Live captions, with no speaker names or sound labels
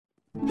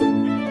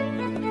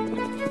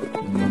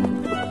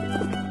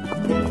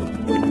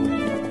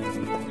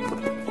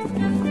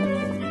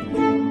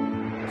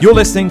You're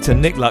listening to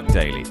Nick Luck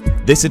Daily.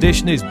 This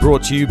edition is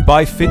brought to you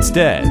by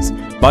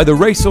FitzDares, by the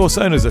Racehorse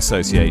Owners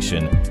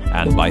Association,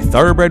 and by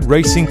Thoroughbred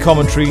Racing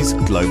Commentary's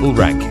Global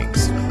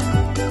Rankings.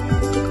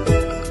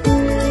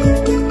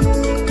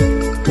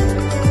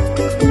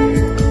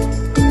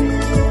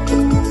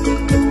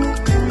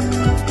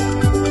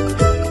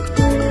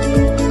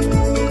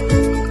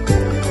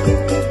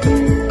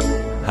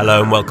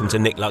 Hello and welcome to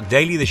Nick Luck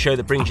Daily, the show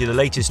that brings you the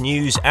latest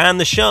news and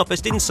the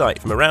sharpest insight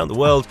from around the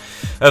world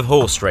of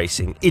horse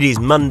racing. It is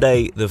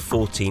Monday, the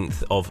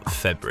 14th of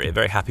February. A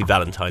very happy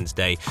Valentine's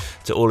Day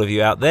to all of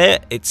you out there.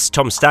 It's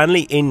Tom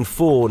Stanley in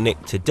for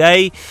Nick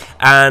today,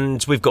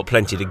 and we've got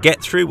plenty to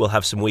get through. We'll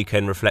have some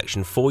weekend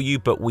reflection for you,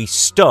 but we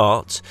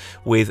start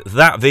with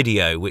that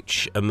video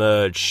which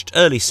emerged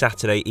early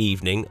Saturday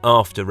evening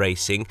after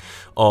racing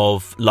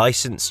of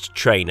licensed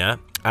trainer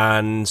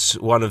and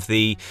one of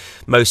the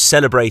most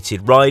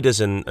celebrated riders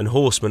and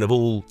horsemen of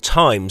all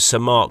time, Sir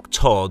Mark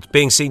Todd,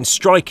 being seen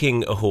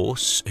striking a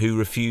horse who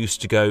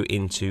refused to go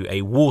into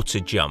a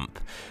water jump.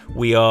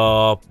 We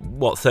are,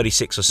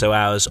 36 or so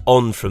hours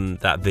on from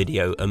that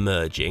video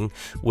emerging.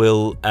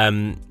 We'll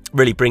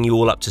really bring you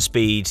all up to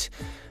speed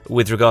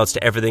with regards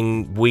to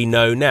everything we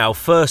know now.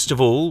 First of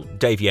all,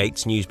 Dave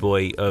Yates,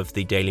 newsboy of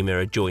the Daily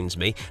Mirror, joins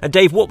me. And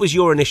Dave, what was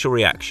your initial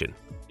reaction?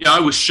 Yeah, I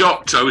was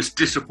shocked. I was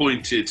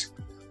disappointed.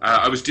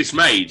 I was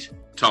dismayed,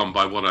 Tom,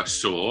 by what I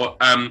saw.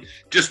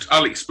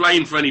 I'll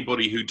explain for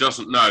anybody who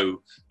doesn't know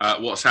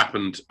what's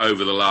happened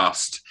over the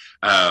last,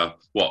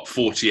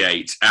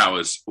 48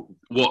 hours,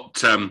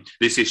 what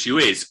this issue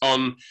is.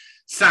 On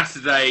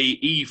Saturday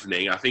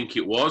evening, I think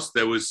it was,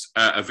 there was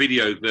a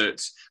video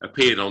that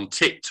appeared on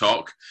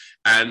TikTok,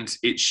 and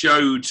it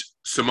showed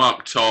Sir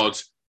Mark Todd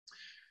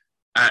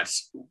at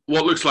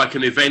what looks like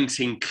an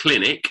eventing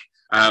clinic,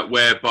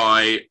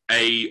 whereby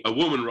a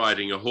woman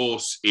riding a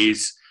horse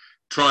is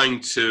trying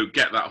to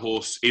get that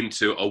horse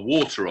into a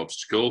water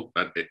obstacle.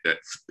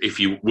 If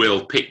you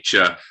will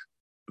picture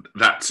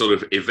that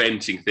sort of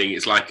eventing thing,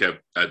 it's like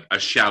a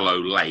shallow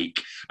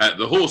lake.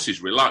 The horse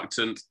is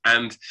reluctant,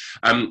 and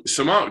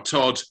Sir Mark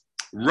Todd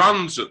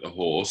runs at the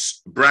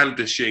horse,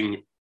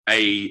 brandishing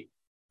a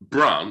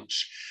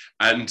branch,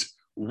 and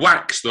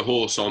whacks the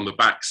horse on the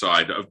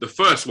backside. The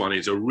first one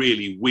is a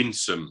really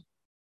winsome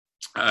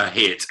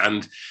hit,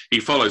 and he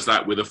follows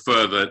that with a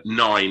further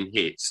 9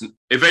 hits.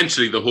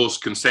 Eventually the horse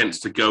consents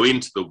to go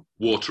into the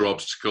water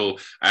obstacle,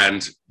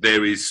 and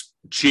there is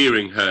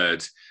cheering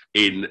heard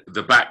in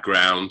the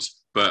background,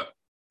 but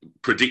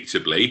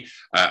predictably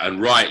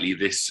and rightly,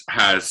 this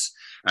has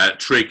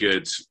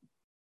triggered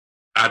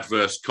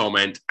adverse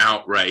comment,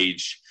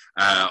 outrage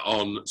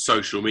on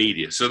social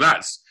media. So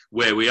that's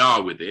where we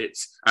are with it.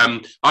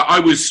 I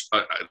was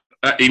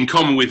in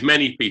common with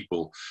many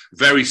people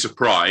very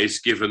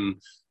surprised, given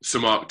Sir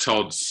Mark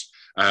Todd's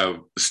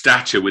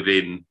stature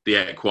within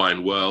the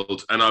equine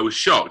world, and I was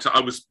shocked. I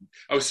was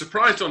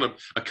surprised on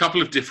a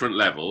couple of different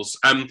levels.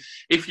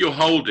 If you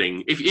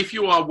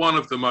are one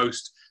of the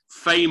most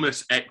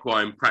famous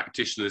equine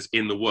practitioners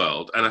in the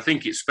world, and I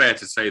think it's fair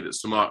to say that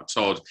Sir Mark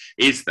Todd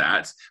is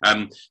that,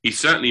 he's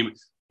certainly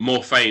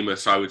more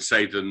famous, I would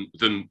say,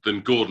 than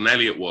Gordon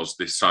Elliott was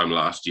this time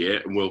last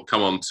year, and we'll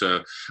come on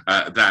to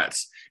that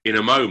in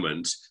a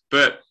moment.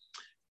 But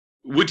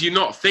would you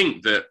not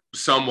think that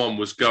someone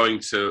was going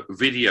to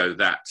video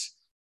that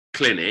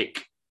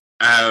clinic?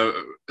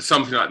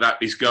 Something like that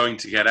is going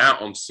to get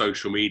out on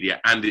social media,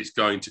 and it's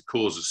going to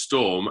cause a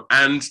storm.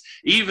 And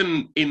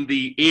even in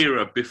the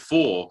era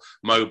before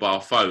mobile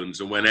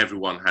phones and when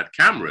everyone had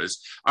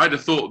cameras, I'd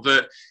have thought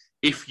that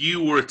if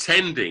you were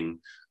attending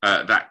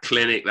that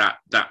clinic,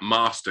 that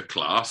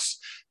masterclass,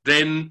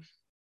 then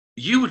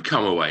you would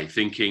come away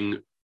thinking,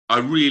 I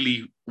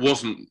really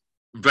wasn't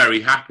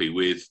very happy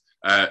with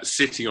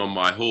sitting on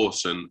my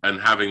horse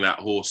and having that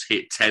horse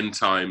hit 10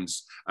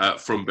 times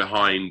from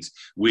behind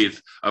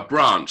with a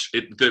branch.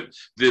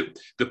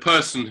 The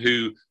person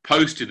who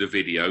posted the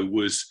video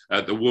was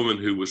the woman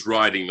who was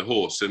riding the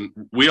horse, and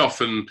we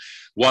often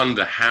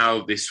wonder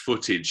how this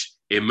footage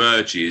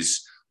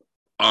emerges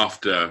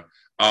after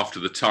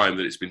the time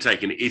that it's been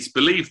taken. It's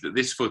believed that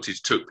this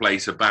footage took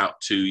place about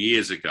 2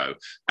 years ago,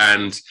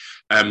 and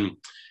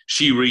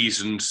she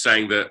reasoned,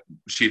 saying that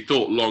she had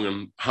thought long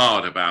and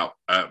hard about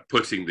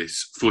putting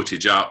this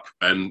footage up,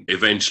 and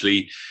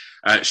eventually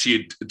she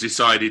had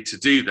decided to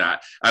do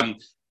that.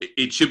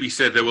 It should be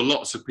said there were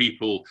lots of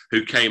people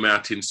who came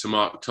out in Sir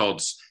Mark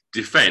Todd's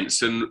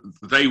defence, and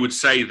they would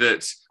say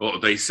that, or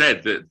they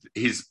said that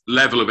his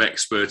level of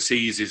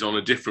expertise is on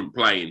a different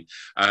plane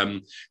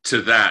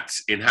to that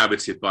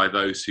inhabited by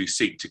those who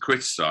seek to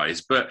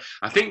criticise. But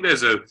I think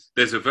there's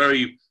a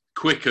very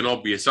quick and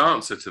obvious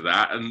answer to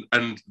that,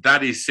 and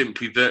that is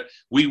simply that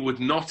we would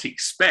not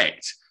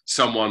expect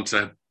someone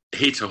to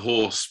hit a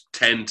horse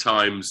 10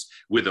 times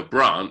with a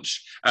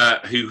branch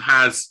who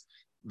has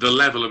the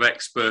level of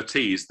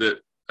expertise that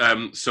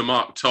Sir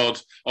Mark Todd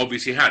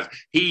obviously has.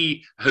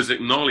 He has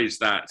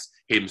acknowledged that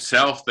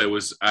himself. There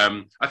was,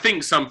 I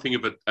think, something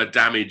of a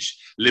damage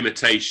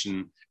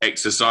limitation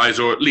exercise,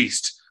 or at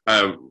least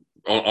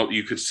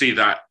you could see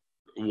that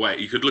way.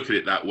 You could look at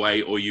it that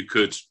way, or you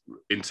could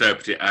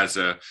interpret it as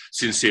a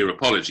sincere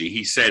apology.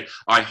 He said,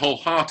 "I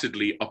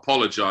wholeheartedly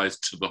apologise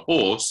to the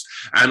horse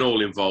and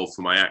all involved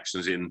for my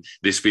actions in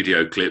this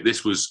video clip."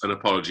 This was an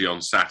apology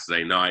on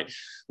Saturday night.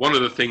 One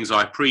of the things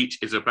I preach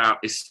is about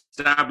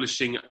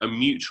establishing a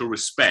mutual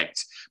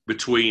respect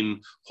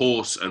between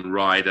horse and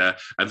rider,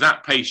 and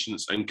that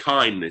patience and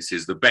kindness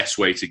is the best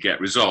way to get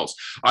results.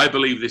 I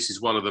believe this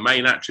is one of the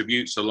main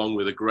attributes, along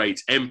with a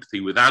great empathy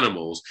with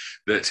animals,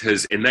 that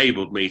has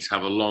enabled me to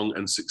have a long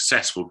and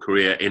successful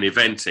career in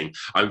eventing.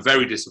 I'm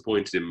very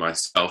disappointed in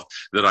myself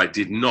that I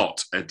did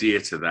not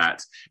adhere to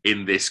that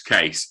in this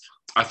case.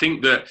 I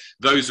think that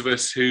those of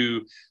us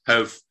who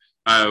have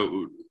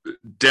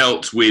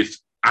dealt with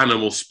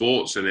animal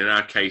sports, and in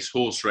our case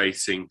horse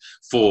racing,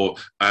 for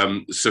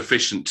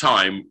sufficient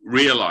time,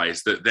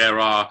 realise that there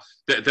are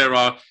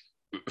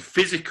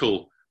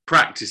physical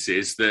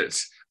practices that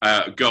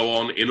go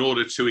on in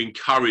order to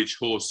encourage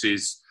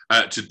horses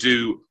to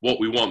do what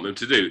we want them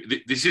to do.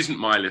 This isn't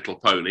My Little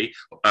Pony.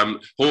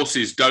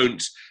 Horses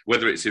don't,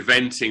 whether it's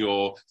eventing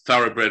or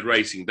thoroughbred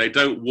racing, they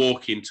don't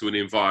walk into an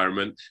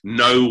environment,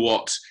 know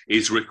what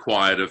is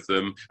required of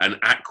them, and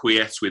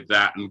acquiesce with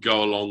that and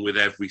go along with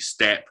every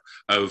step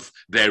of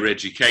their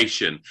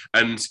education.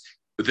 And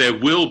there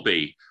will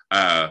be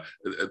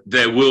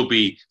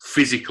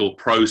physical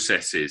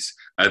processes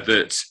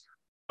that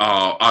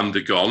are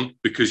undergone,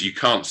 because you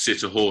can't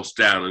sit a horse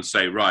down and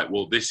say, right,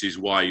 well, this is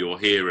why you're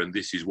here and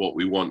this is what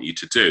we want you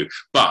to do.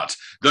 But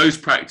those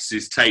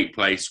practices take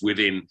place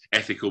within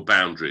ethical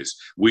boundaries.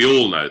 We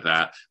all know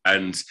that.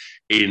 And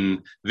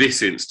in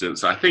this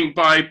instance, I think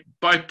by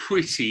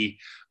pretty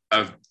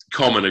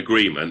common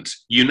agreement,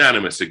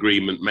 unanimous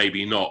agreement,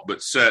 maybe not,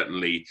 but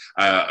certainly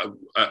a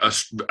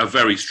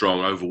very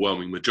strong,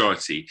 overwhelming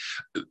majority,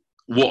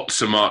 what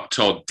Sir Mark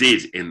Todd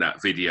did in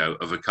that video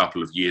of a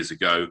couple of years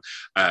ago,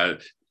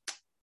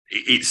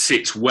 it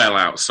sits well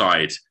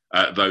outside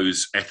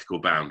those ethical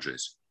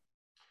boundaries.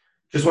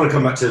 Just want to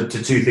come back to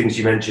two things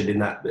you mentioned in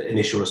that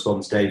initial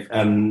response, Dave.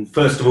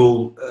 First of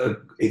all,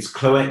 it's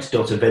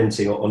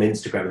Cloette.eventing on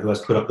Instagram who has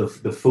put up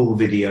the full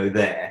video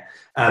there.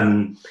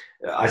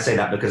 I say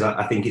that because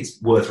I think it's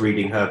worth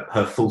reading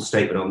her full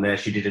statement on there.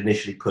 She did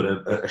initially put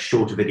a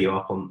shorter video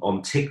up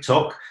on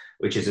TikTok,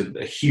 which is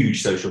a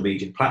huge social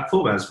media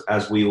platform,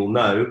 as we all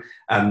know,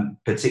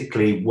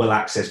 particularly well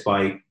accessed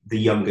by the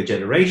younger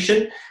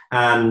generation,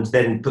 and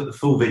then put the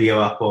full video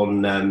up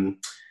on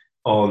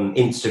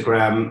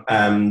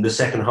Instagram. The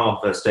second half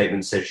of her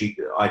statement says,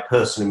 I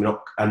personally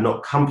am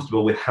not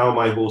comfortable with how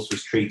my horse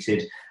was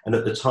treated, and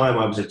at the time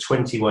I was a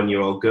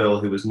 21-year-old girl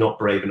who was not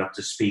brave enough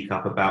to speak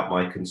up about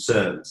my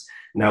concerns.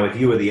 Now, if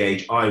you were the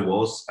age I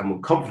was and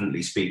would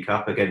confidently speak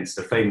up against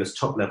a famous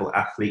top-level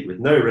athlete with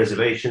no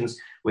reservations,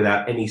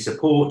 without any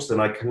support, then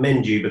I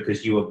commend you,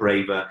 because you are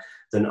braver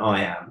than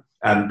I am.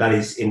 That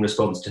is in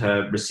response to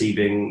her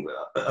receiving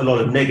a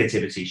lot of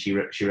negativity, she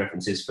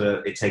references,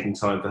 for it taking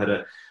time for her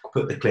to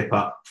put the clip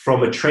up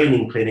from a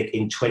training clinic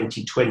in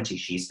 2020,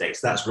 she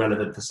states. That's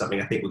relevant for something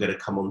I think we're going to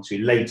come on to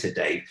later,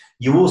 Dave.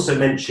 You also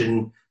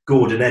mentioned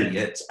Gordon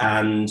Elliott,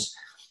 and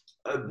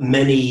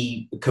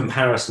many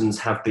comparisons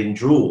have been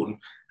drawn,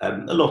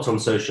 a lot on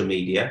social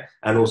media,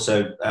 and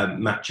also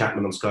Matt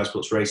Chapman on Sky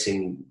Sports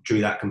Racing drew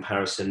that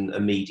comparison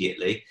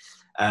immediately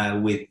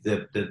with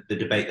the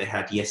debate they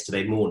had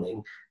yesterday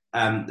morning.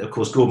 Of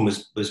course, Gordon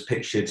was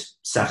pictured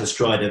sat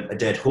astride a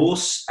dead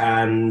horse,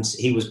 and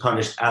he was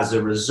punished as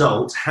a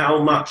result.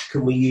 How much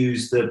can we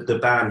use the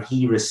ban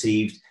he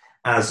received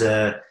as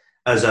a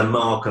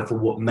marker for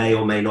what may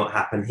or may not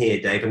happen here,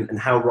 Dave? And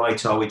how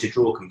right are we to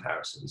draw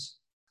comparisons?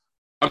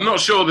 I'm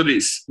not sure that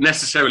it's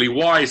necessarily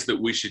wise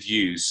that we should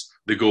use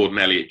the Gordon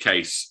Elliott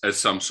case as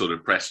some sort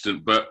of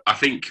precedent, but I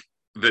think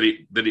that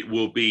it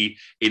will be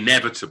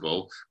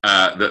inevitable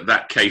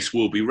that case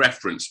will be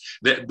referenced.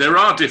 There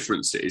are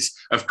differences.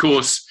 Of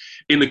course,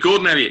 in the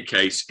Gordon Elliott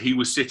case, he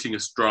was sitting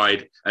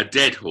astride a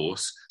dead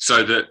horse,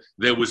 so that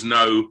there was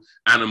no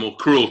animal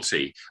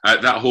cruelty.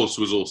 That horse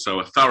was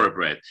also a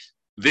thoroughbred.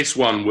 This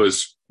one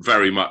was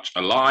very much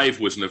alive,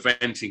 was an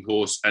eventing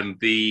horse, and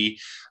the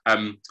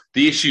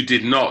issue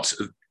did not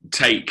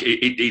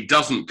it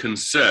doesn't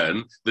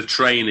concern the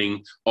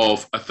training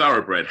of a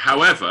thoroughbred.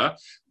 However,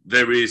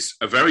 there is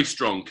a very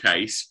strong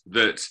case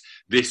that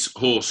this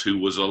horse, who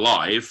was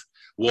alive,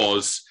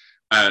 was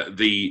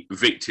the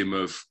victim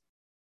of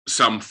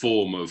some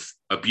form of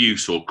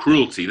abuse or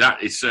cruelty.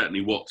 That is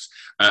certainly what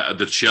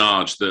the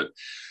charge that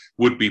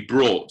would be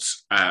brought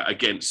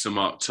against Sir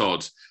Mark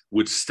Todd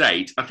would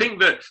state. I think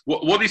that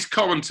what is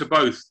common to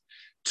both,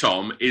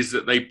 Tom, is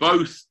that they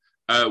both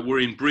were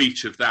in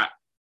breach of that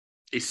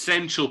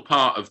essential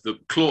part of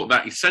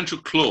that essential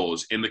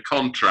clause in the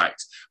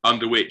contract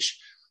under which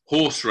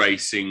horse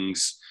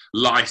racing's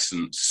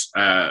license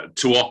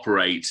to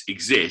operate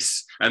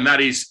exists, and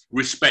that is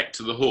respect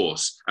to the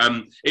horse.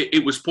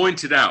 It was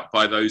pointed out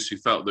by those who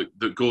felt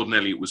that Gordon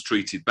Elliott was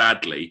treated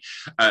badly,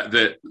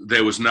 that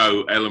there was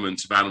no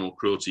element of animal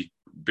cruelty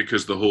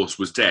because the horse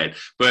was dead.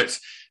 But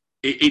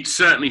it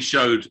certainly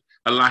showed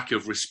a lack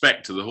of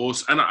respect to the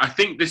horse, and I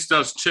think this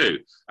does too.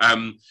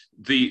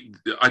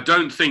 I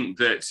don't think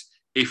that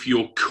if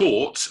you're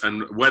caught,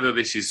 and whether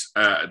this is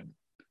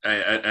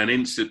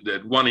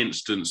one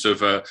instance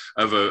of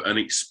an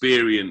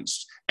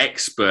experienced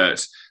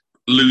expert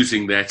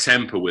losing their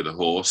temper with a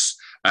horse,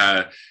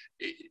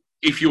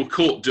 if you're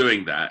caught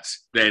doing that,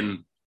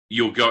 then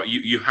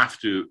you have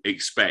to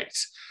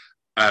expect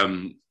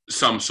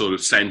some sort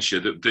of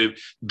censure. The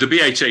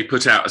BHA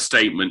put out a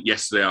statement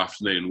yesterday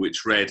afternoon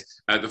which read,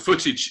 the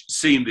footage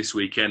seen this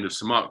weekend of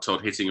Sir Mark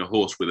Todd hitting a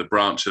horse with a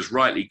branch has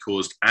rightly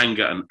caused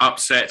anger and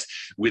upset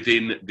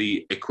within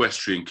the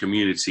equestrian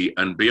community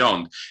and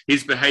beyond.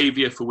 His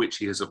behaviour, for which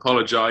he has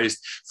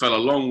apologised, fell a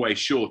long way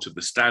short of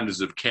the standards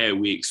of care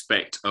we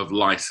expect of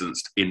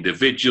licensed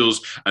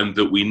individuals and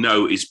that we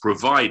know is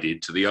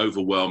provided to the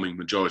overwhelming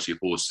majority of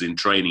horses in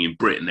training in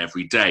Britain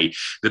every day.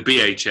 The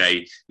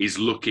BHA is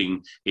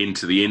looking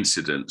into the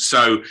incident.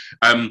 So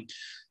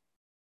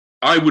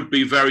I would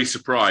be very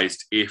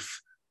surprised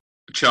if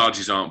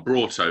charges aren't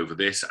brought over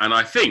this, and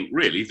I think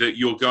really that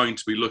you're going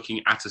to be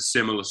looking at a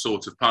similar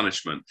sort of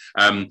punishment.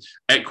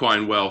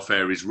 Equine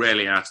welfare is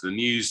rarely out of the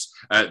news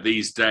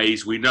these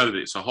days. We know that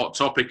it's a hot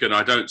topic, and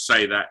I don't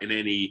say that in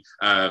any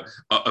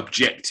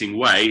objecting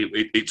way.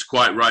 It's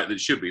quite right that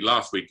it should be.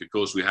 Last week, of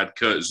course, we had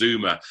Kurt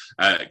Zuma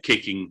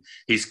kicking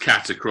his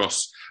cat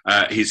across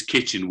his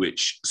kitchen,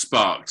 which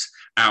sparked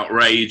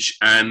outrage,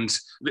 and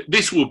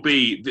this will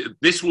be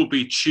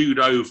chewed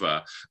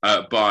over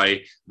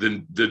by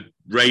the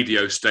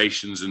radio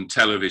stations and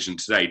television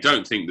today.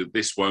 Don't think that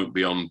this won't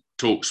be on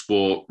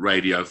TalkSport,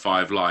 Radio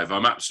 5 Live.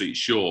 I'm absolutely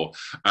sure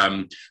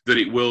that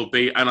it will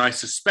be, and I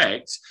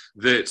suspect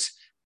that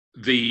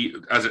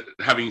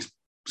having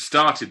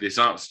started this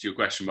answer to your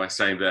question by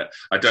saying that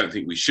I don't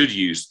think we should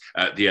use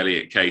the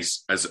Elliott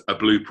case as a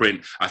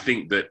blueprint. I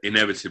think that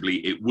inevitably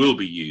it will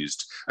be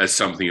used as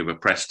something of a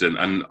precedent,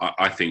 and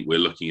I think we're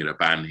looking at a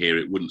ban here.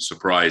 It wouldn't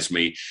surprise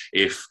me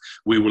if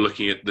we were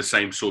looking at the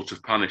same sort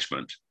of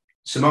punishment.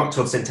 So Mark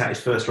Todd sent out his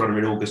first runner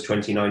in August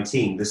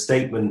 2019. The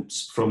statement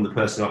from the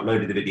person who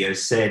uploaded the video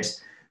said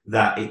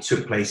that it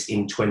took place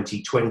in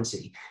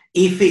 2020.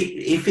 If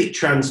it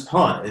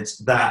transpired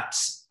that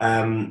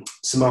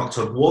Sir Mark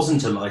Todd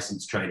wasn't a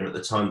licensed trainer at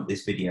the time that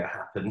this video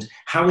happened,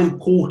 how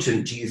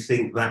important do you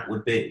think that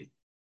would be?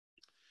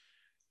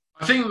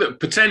 I think that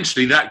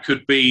potentially that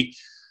could be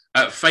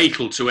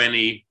fatal to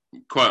any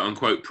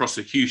quote-unquote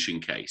prosecution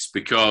case,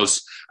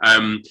 because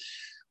I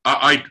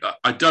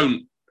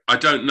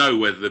don't know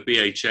whether the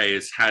BHA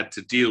has had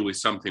to deal with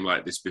something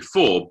like this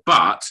before,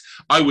 but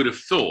I would have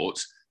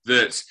thought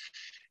that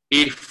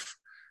if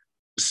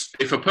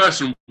a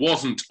person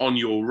wasn't on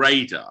your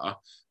radar,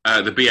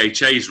 the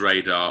BHA's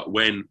radar,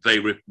 when they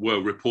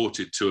were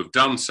reported to have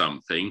done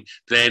something,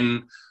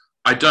 then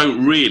I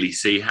don't really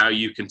see how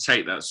you can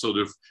take that sort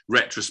of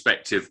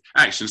retrospective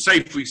action.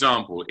 Say, for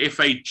example, if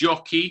a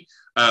jockey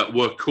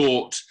were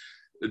caught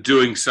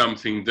doing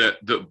something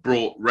that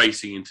brought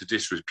racing into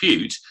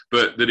disrepute,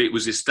 but that it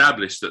was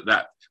established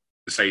that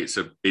say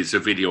it's a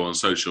video on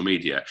social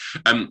media,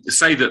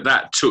 say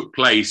that took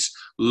place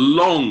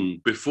long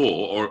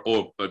before,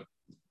 or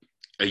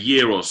a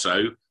year or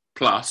so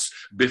plus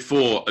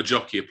before a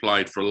jockey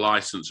applied for a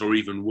license or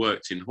even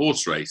worked in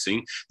horse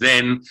racing,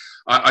 then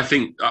I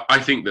think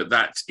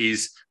that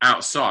is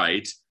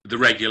outside the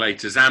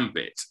regulator's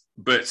ambit.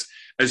 But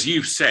as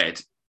you've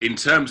said, in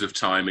terms of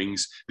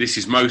timings, this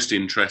is most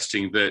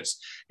interesting that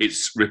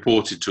it's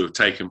reported to have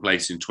taken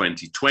place in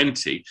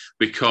 2020,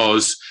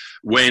 because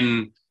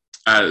when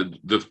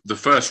the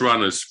first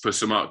runners for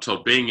Sir Mark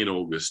Todd being in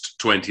August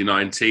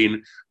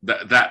 2019,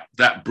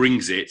 that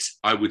brings it,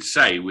 I would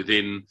say,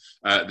 within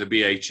the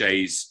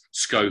BHA's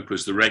scope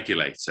as the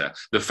regulator.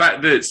 The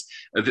fact that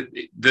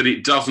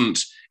it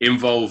doesn't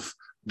involve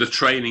the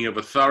training of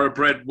a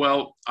thoroughbred,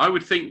 well, I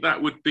would think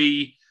that would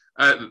be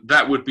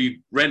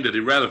rendered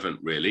irrelevant,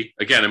 really.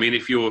 Again, I mean,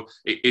 if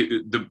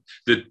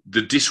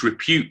the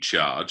disrepute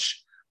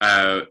charge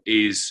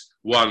is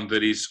one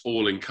that is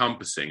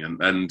all-encompassing,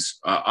 and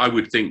I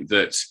would think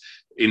that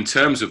in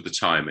terms of the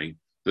timing,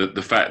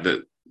 the fact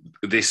that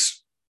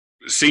this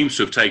seems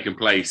to have taken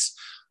place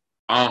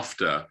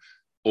after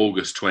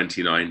August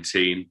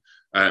 2019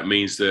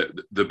 means that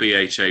the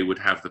BHA would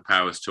have the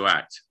powers to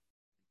act.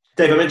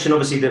 Dave, I mentioned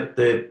obviously that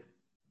the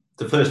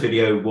first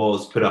video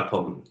was put up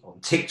on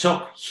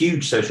TikTok,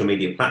 huge social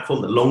media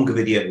platform. The longer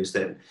videos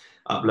then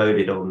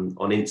uploaded on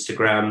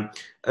Instagram.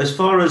 As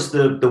far as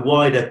the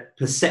wider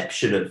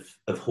perception of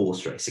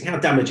horse racing, how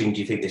damaging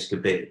do you think this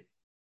could be?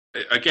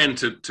 Again,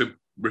 to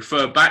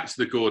refer back to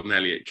the Gordon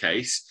Elliott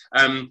case,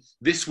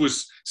 this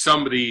was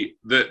somebody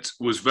that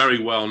was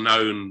very well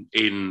known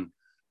in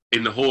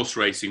the horse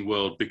racing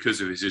world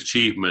because of his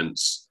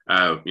achievements,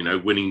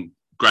 winning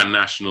Grand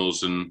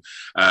Nationals and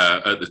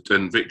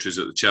victories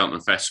at the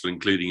Cheltenham Festival,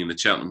 including in the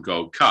Cheltenham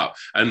Gold Cup.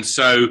 And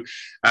so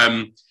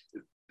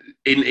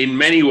in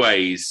many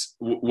ways,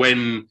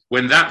 when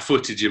that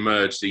footage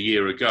emerged a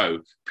year ago,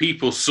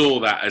 people saw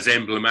that as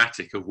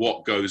emblematic of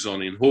what goes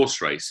on in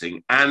horse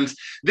racing. And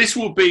this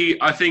will be,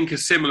 I think, a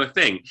similar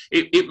thing.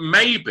 It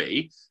may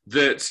be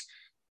that,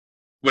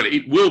 well,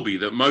 it will be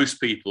that most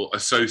people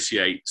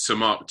associate Sir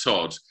Mark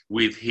Todd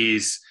with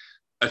his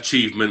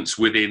achievements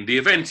within the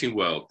eventing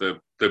world,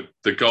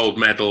 the gold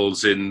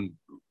medals in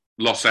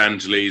Los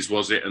Angeles,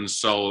 was it, and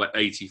Seoul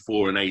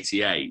 84 and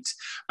 88.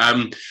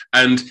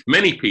 And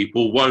many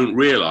people won't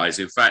realise,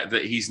 in fact,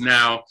 that he's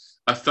now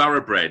a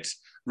thoroughbred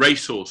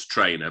racehorse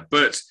trainer.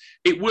 But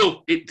it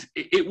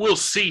will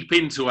seep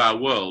into our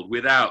world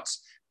without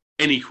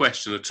any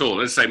question at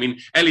all. As I say, I mean,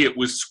 Elliot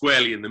was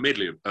squarely in the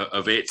middle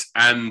of it,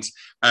 and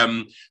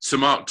Sir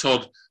Mark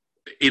Todd,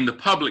 in the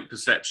public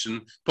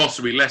perception,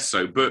 possibly less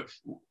so, but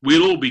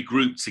we'll all be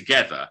grouped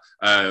together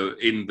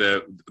in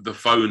the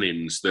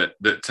phone-ins that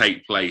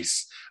take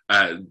place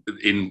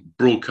in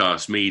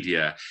broadcast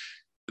media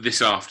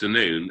this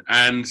afternoon,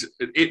 and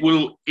it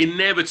will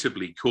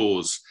inevitably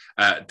cause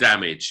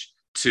damage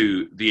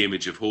to the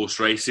image of horse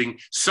racing.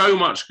 So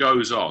much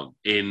goes on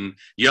in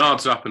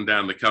yards up and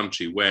down the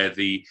country where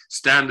the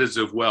standards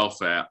of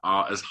welfare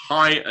are as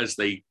high as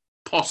they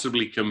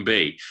possibly can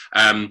be.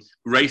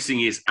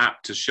 Racing is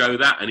apt to show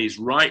that, and is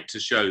right to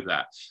show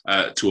that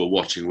to a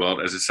watching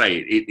world. As I say,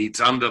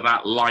 it's under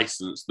that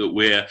license that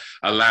we're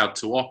allowed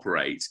to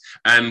operate.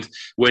 And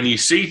when you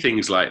see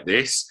things like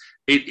this,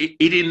 it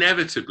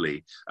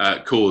inevitably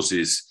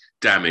causes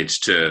damage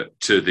to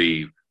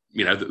the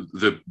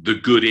the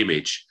good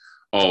image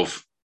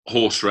of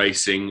horse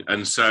racing.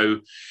 And so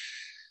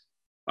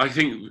I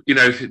think,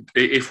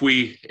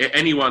 if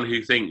anyone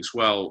who thinks,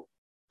 well,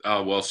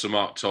 Sir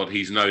Mark Todd,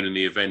 he's known in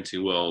the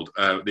eventing world,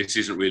 this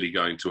isn't really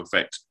going to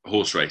affect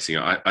horse racing,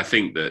 I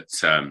think that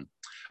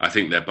I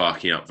think they're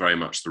barking up very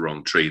much the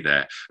wrong tree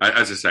there.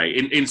 As I say,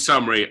 in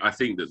summary, I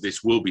think that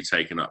this will be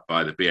taken up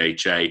by the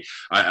BHA.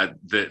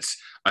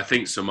 I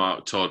think Sir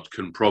Mark Todd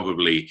can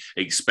probably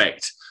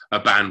expect a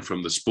ban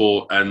from the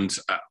sport, and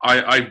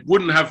I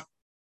wouldn't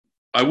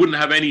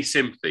have any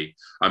sympathy,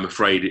 I'm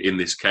afraid, in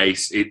this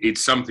case.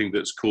 It's something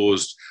that's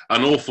caused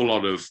an awful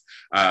lot of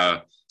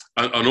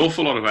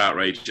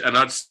outrage, and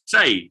I'd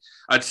say,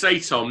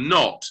 Tom,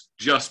 not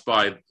just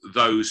by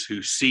those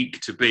who seek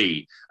to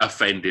be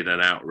offended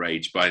and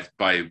outraged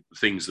by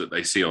things that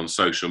they see on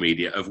social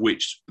media, of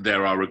which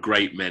there are a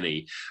great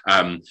many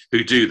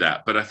who do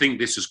that. But I think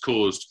this has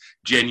caused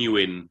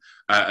genuine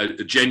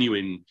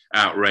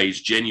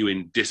outrage,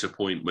 genuine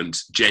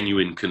disappointment,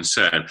 genuine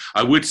concern.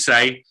 I would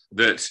say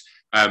that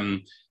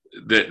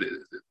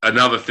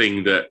another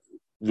thing that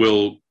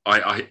will,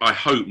 I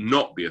hope,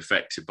 not be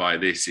affected by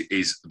this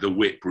is the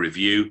whip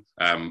review,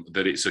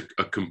 that it's a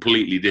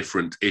completely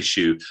different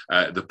issue,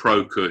 the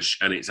Pro Cush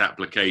and its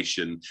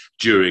application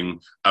during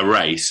a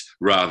race,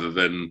 rather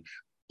than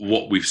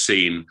what we've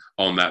seen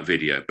on that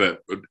video.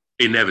 But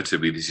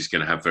inevitably, this is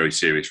going to have very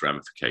serious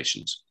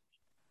ramifications.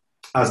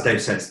 As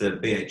Dave says, the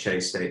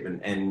BHA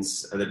statement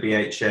ends. The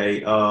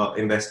BHA are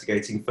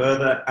investigating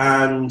further,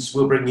 and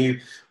we'll bring you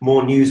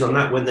more news on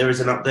that when there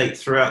is an update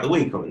throughout the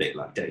week on the Nick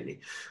Luck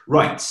Daily.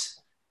 Right,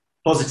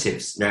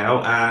 positives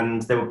now,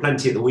 and there were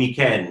plenty at the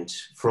weekend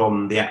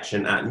from the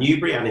action at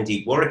Newbury and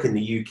indeed Warwick in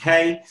the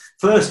UK.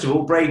 First of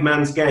all,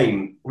 Braveman's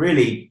Game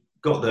really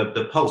got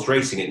the pulse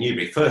racing at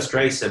Newbury. First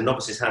race, a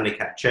novices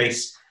handicap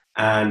chase,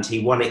 and he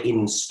won it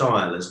in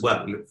style as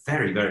well. He looked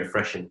very, very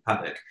fresh in the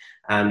paddock,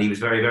 and he was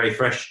very, very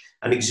fresh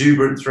and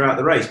exuberant throughout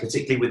the race,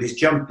 particularly with his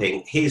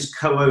jumping. His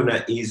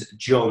co-owner is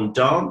John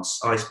Dance.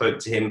 I spoke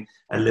to him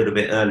a little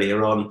bit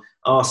earlier on,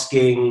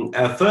 asking,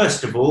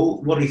 first of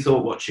all, what he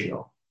thought watching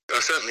on. I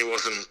certainly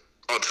wasn't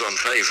odds-on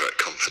favourite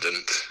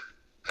confident.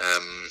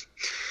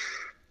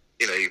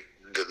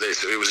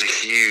 It was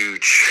a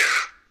huge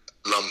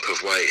lump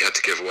of weight he had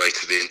to give away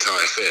to the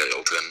entire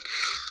field, and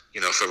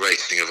for a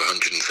rating of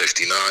 159,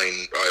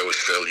 I always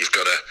feel you've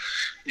got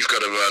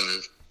to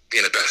run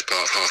best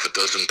part of half a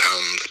dozen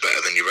pounds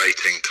better than your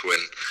rating to win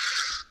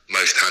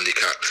most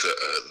handicaps at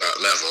that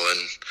level.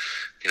 And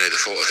the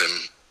thought of him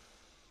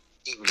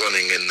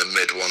running in the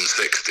mid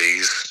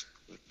 160s,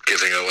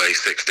 giving away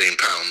 16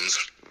 pounds,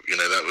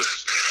 that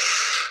was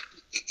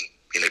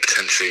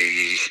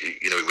potentially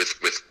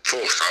with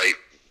foresight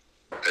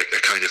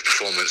a kind of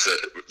performance that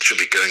should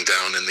be going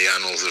down in the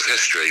annals of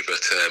history. But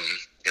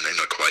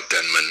not quite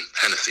Denman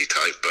Hennessy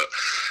type, but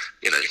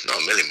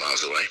not a million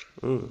miles away.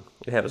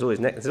 Yeah, it's always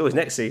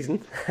next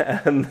season.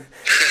 Yeah,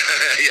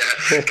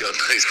 God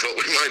knows what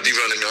we might be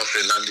running off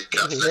in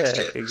handicaps next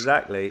year.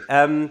 Exactly.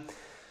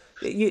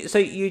 So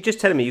you just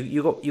telling me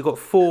you got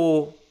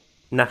 4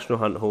 National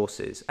Hunt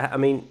horses. I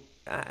mean,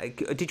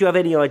 did you have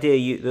any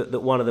idea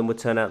that one of them would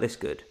turn out this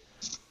good?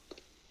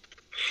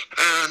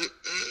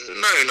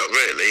 No, not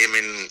really. I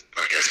mean,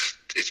 I guess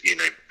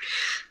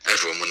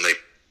everyone, when they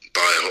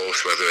buy a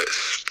horse, whether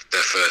it's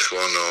their first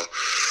one or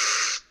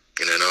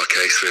in our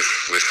case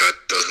we've had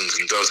dozens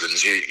and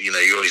dozens, you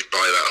always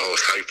buy that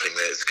horse hoping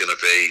that it's going to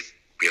be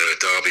a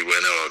Derby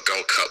winner or a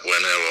Gold Cup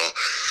winner or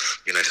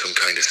some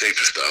kind of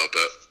superstar.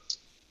 But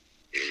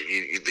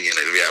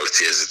the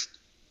reality is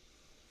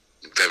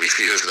very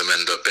few of them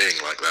end up being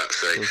like that.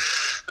 So,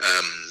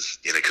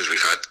 because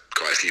we've had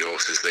quite a few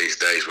horses these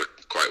days, we're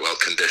quite well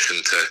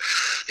conditioned to,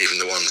 even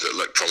the ones that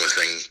look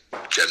promising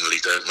generally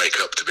don't make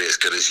up to be as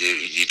good as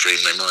you dream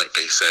they might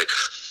be. So,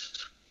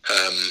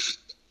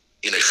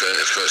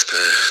 for us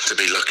to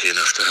be lucky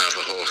enough to have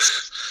a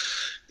horse,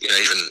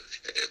 even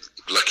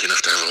lucky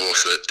enough to have a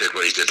horse that did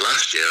what he did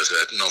last year as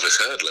a novice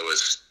hurdler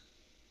was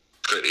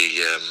pretty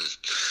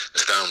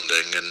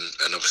astounding.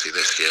 And obviously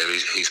this year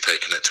he's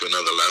taken it to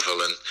another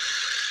level and,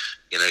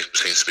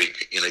 seems to be,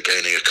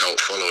 gaining a cult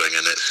following,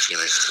 and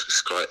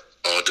it's quite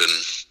odd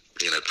and,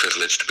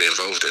 privileged to be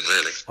involved in,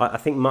 really. I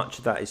think much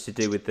of that is to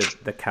do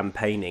with the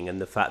campaigning and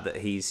the fact that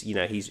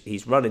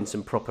he's running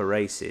some proper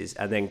races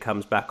and then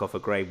comes back off a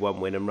Grade 1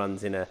 win and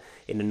runs in a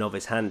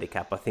novice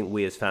handicap. I think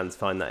we as fans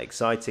find that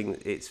exciting.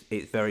 It's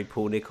very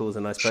Paul Nicholls,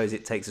 and I suppose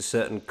it takes a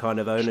certain kind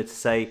of owner to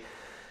say,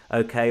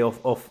 okay,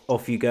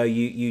 off you go.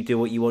 You do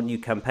what you want. You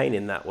campaign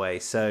in that way.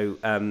 So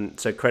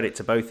credit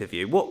to both of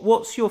you.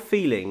 What's your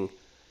feeling,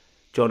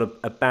 John,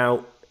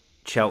 about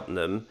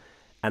Cheltenham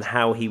and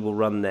how he will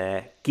run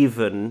there,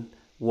 given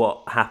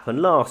what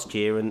happened last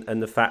year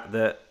and the fact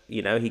that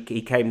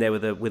he came there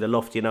with a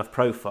lofty enough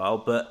profile,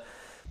 but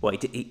he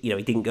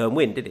didn't go and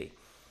win, did he?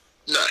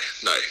 No.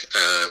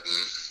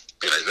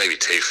 Maybe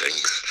two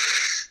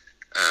things,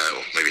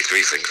 or maybe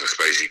three things. I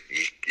suppose you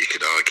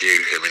could argue.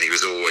 I mean, he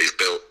was always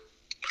built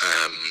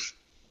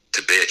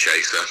to be a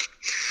chaser.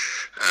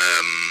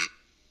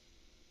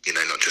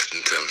 Not just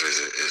in terms of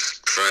his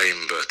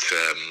frame, but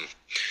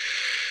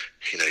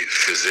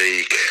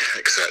physique,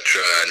 etc.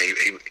 And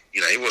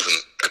he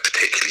wasn't a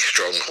particularly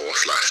strong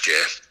horse last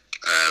year.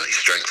 He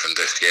strengthened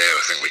this year.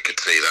 I think we could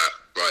see that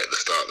right at the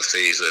start of the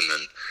season.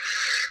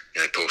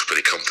 And Paul's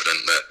pretty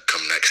confident that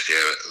come next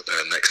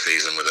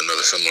season with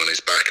another someone on his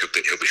back,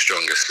 he'll be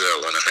stronger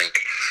still. And I think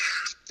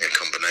a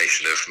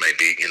combination of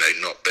maybe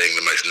not being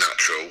the most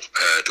natural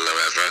hurdler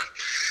ever,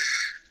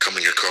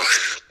 coming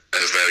across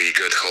a very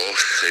good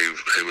horse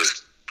who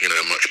was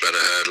a much better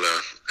hurdler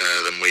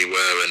than we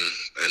were, and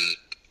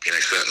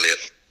certainly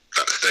at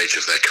that stage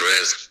of their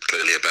careers,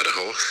 clearly a better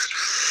horse.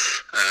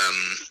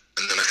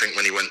 And then I think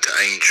when he went to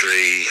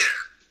Aintree,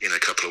 a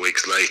couple of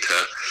weeks later,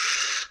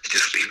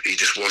 he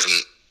just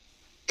wasn't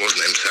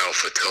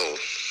himself at all.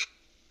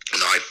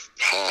 And I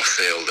half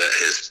feel that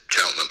his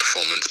Cheltenham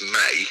performance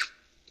may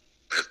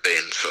have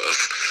been sort of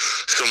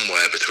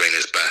somewhere between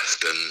his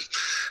best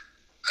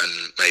and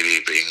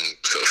maybe being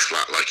sort of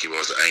flat like he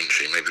was at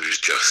Aintree. Maybe it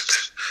was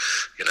just,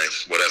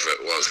 whatever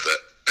it was that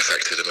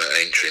affected him at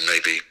Aintree.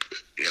 Maybe,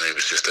 it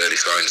was just early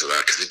signs of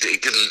that, because he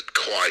didn't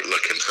quite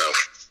look himself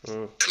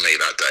to me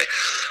that day.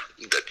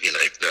 That,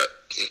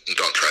 I'm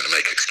not trying to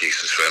make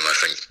excuses for him. I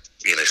think,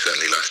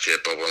 certainly last year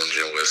Bob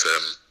Wallinger was,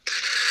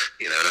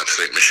 an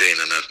absolute machine,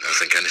 and I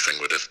think anything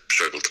would have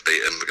struggled to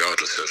beat him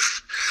regardless of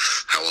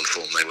how on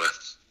form they were.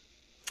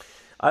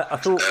 I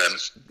thought.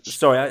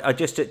 Sorry, I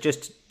just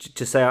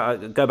to say, I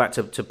go back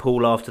to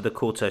Paul after the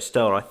Kauto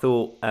Star. I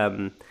thought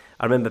I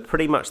remember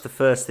pretty much the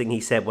first thing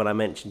he said when I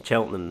mentioned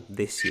Cheltenham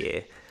this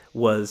year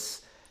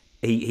was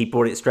he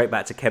brought it straight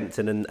back to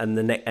Kempton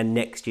and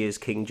next year's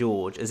King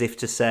George, as if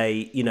to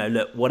say,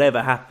 look,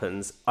 whatever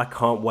happens, I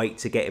can't wait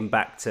to get him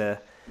back to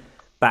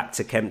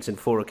Kempton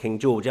for a King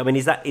George. I mean,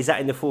 is that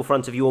in the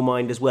forefront of your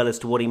mind as well as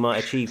to what he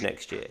might achieve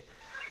next year?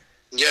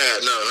 Yeah,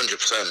 no,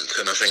 100%.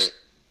 And I think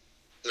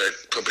they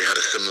probably had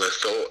a similar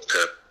thought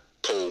to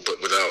Paul,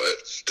 but without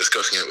it,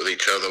 discussing it with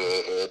each other,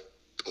 or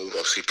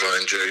obviously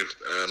Brian Drew,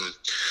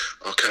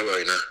 our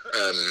co-owner.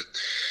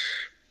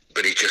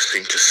 But he just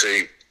seemed to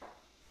suit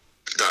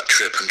that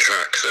trip and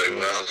track so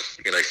well.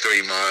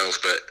 3 miles,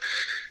 but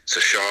it's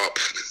a sharp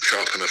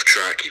enough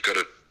track. You've got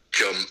to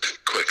jump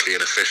quickly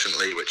and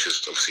efficiently, which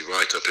is obviously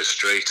right up his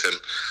street. And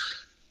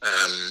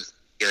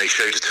he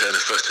showed a turn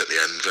of foot at the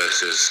end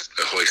versus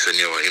a Hoy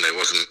Seigneur. It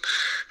wasn't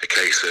a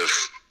case of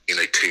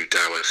two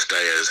dour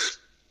stayers,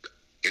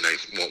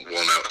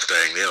 one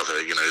outstaying the other.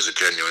 It was a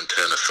genuine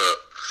turn of foot,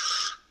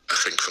 I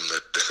think, from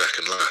the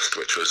second last,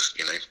 which was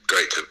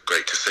great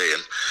to see.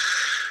 And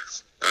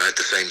I had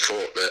the same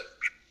thought that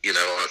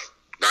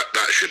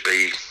that should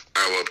be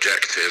our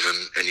objective,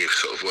 and you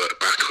sort of work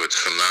backwards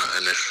from that.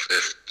 And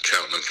if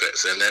Cheltenham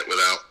fits in it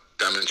without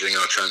damaging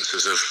our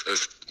chances of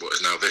what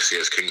is now this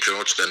year's King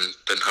George,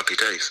 then happy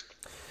days.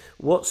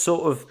 What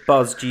sort of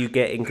buzz do you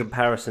get in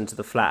comparison to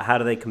the flat? How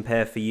do they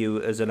compare for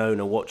you as an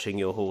owner watching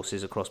your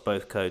horses across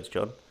both codes,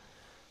 John?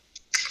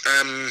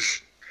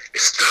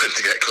 It's starting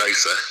to get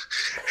closer.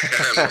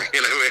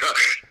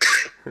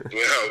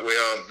 We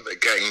are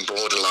getting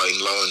borderline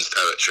Lawrence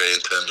territory in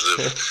terms of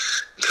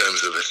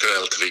the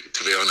thrill,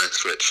 to be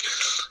honest, which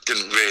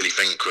didn't really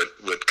think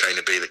would kind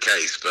of be the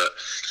case. But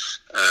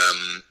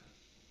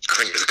I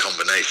think it's a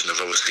combination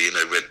of, obviously,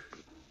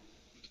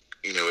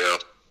 we are a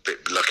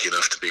bit lucky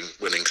enough to be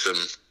winning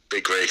some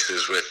big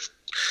races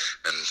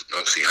and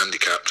obviously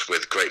handicapped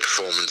with great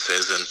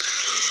performances, and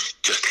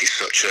just he's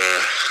such a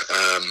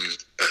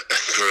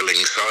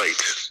thrilling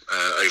sight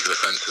over the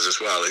fences as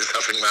well. I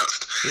think that's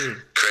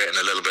creating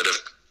a little bit of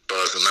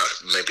buzz, and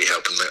that's maybe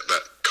helping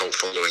that cult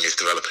following is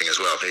developing as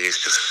well. He's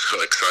just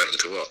so exciting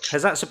to watch.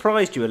 Has that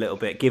surprised you a little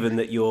bit, given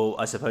that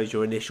I suppose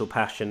your initial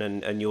passion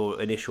and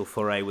your initial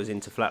foray was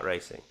into flat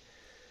racing?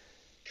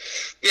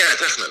 Yeah,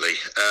 definitely.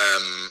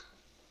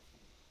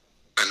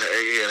 And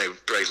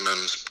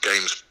Braveman's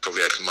games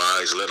probably opened my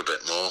eyes a little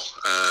bit more.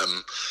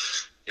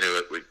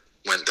 We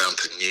went down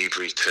to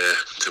Newbury to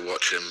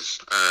watch him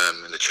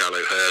in the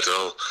Challow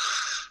Hurdle,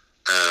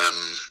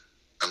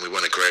 and we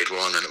won a Grade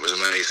 1, and it was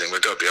amazing. But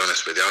I've got to be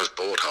honest with you, I was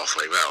bored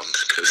halfway round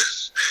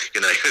because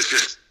it was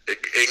just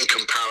in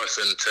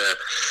comparison to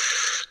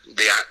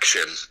the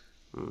action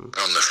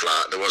on the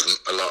flat, there wasn't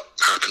a lot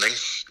happening.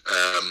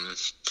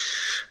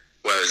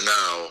 Whereas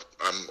now,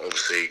 I'm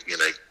obviously,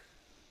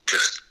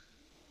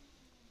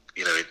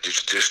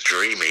 just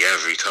dreamy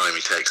every time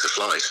he takes the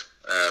flight.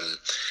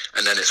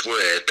 And then it's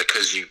weird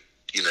because you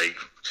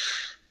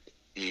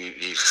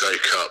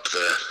soak up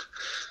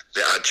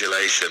the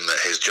adulation that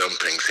his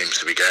jumping seems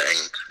to be getting,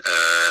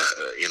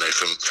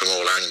 from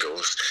all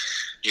angles.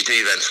 You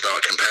do then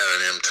start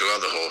comparing him to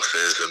other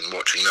horses and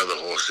watching other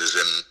horses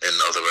in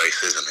other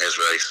races and his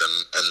race,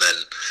 and then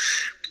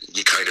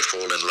you kind of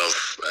fall in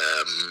love,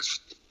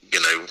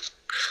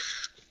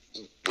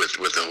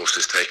 with the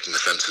horses taking the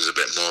fences a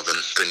bit more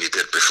than you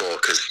did before,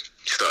 because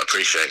you start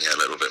appreciating it a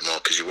little bit more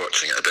because you're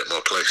watching it a bit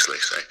more closely.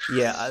 So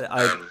yeah,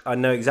 I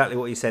know exactly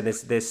what you're saying.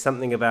 There's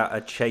something about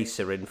a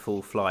chaser in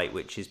full flight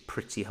which is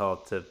pretty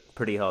hard to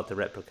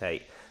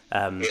replicate.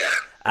 And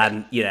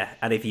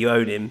if you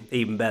own him,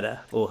 even better,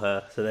 or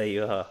her. So there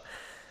you are.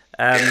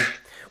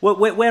 Well,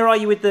 where are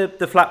you with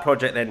the flat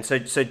project then? So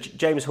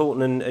James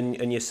Horton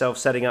and yourself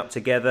setting up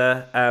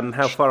together.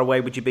 How far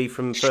away would you be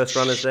from first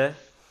runners there?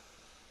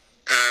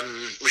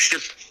 We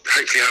should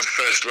hopefully have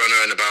first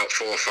runner in about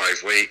 4 or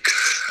 5 weeks.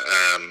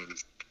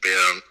 Be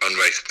an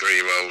unraced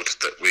 3-year-old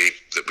that we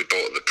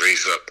bought at the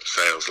Breeze Up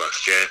sales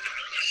last year.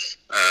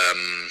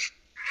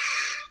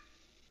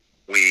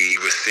 We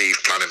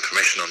received planning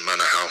permission on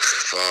Manor House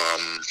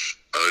Farm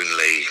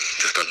only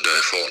just under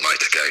a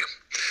fortnight ago.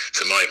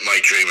 So my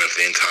dream of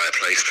the entire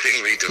place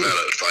being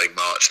redeveloped by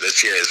March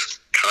this year has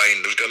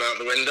kind of gone out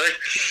the window.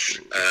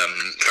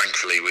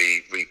 Thankfully,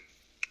 we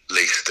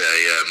leased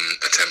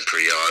a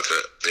temporary yard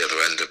at the other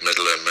end of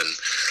Middleham, and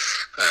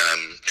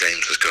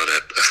James has got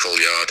a full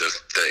yard of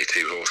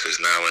 32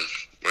 horses now, and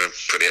we're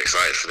pretty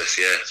excited for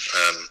this year.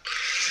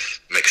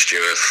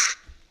 Mixture of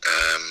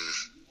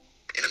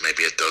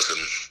maybe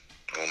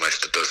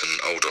almost a dozen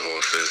older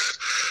horses,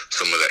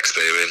 some with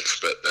experience,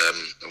 but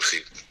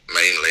obviously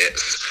mainly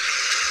it's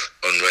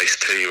unraced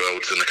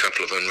 2-year-olds and a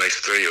couple of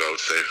unraced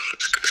 3-year-olds, so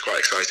it's quite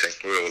exciting.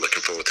 We're all looking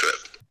forward to it.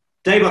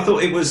 Dave, I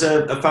thought it was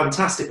a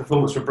fantastic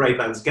performance from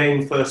Braveman's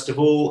game, first of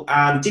all.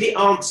 Did it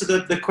answer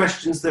the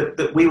questions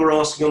that we were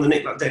asking on the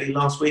Nick Luck Daily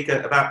last week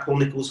about Paul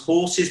Nicholls'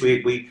 horses?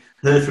 We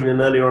heard from him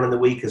earlier on in the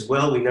week as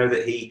well. We know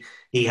that he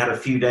had a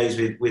few days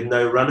with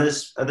no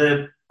runners. Are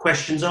the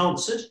questions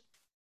answered?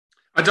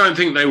 I don't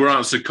think they were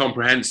answered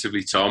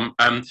comprehensively, Tom.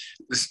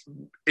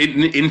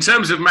 In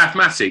terms of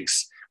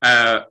mathematics,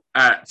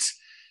 at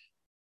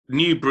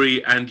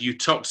Newbury and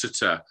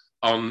Uttoxeter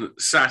on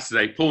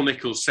Saturday, Paul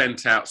Nicholls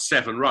sent out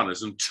 7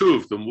 runners and 2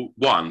 of them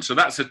won. So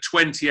that's a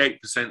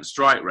 28%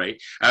 strike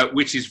rate,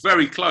 which is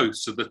very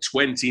close to the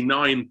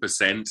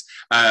 29%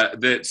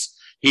 that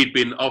he'd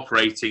been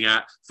operating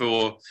at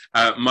for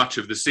much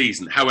of the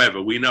season.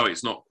 However, we know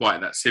it's not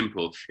quite that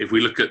simple. If we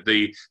look at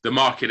the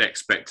market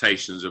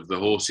expectations of the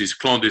horses,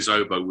 Clan des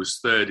Obeaux was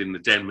 3rd in the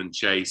Denman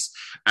Chase,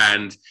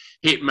 and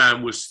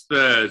Hitman was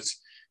 3rd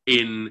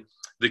in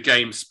the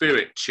Game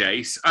Spirit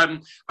Chase.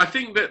 I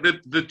think that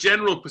the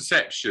general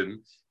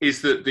perception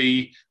is that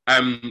the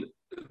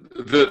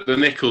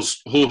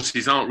Nicholls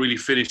horses aren't really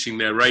finishing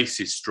their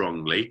races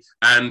strongly,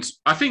 and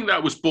I think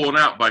that was borne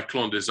out by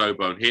Clan des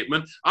Obeaux and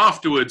Hitman.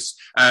 Afterwards,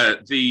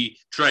 the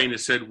trainer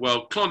said,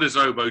 well, Clan des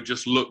Obeaux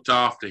just looked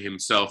after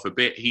himself a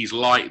bit, he's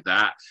like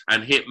that,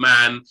 and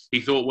Hitman, he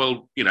thought,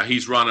 well,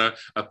 he's run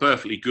a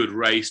perfectly good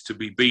race to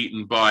be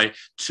beaten by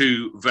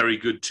 2 very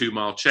good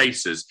 2-mile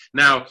chasers.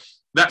 Now,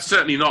 that's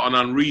certainly not an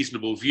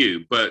unreasonable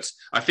view, but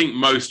I think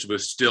most of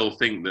us still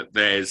think that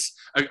there's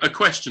a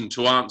question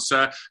to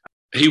answer.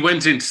 He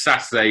went into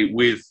Saturday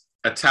with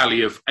a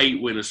tally of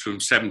 8 winners from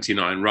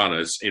 79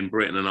 runners in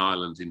Britain and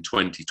Ireland in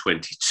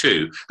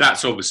 2022.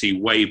 That's obviously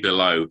way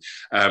below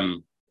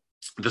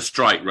the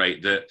strike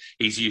rate that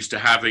he's used to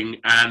having.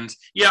 And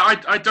yeah,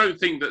 I don't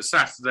think that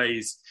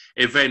Saturday's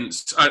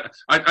events,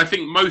 I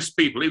think most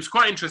people, it was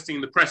quite interesting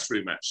in the press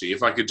room actually,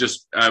 if I could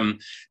just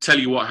tell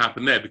you what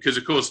happened there, because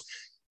of course,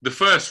 the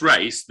first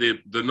race, the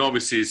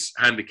novices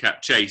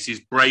handicap chase,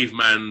 is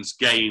Braveman's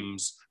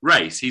Game's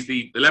race. He's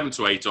the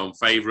 11-8 on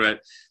favourite.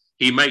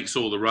 He makes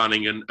all the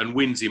running and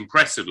wins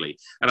impressively.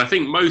 And I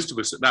think most of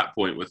us at that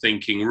point were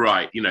thinking,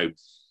 right,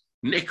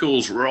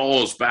 Nicholls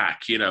roars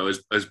back, as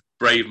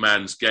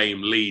Braveman's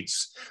Game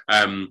leads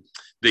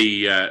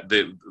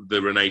the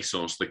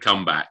Renaissance, the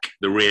comeback,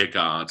 the rear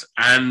guard.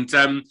 And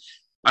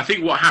I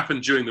think what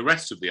happened during the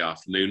rest of the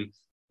afternoon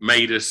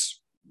made us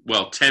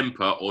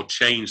temper or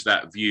change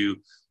that view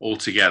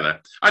altogether.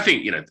 I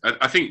think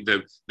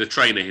the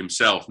trainer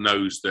himself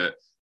knows that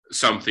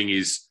something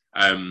is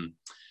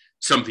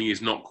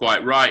not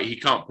quite right. He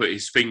can't put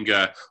his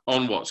finger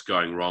on what's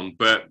going wrong,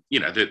 but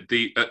at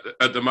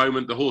the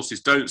moment the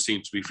horses don't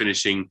seem to be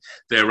finishing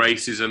their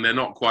races, and they're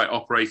not quite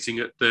operating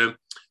at the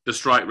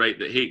strike rate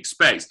that he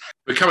expects.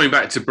 But coming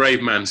back to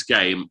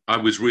Bravemansgame, I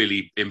was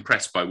really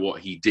impressed by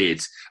what he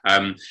did.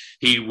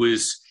 He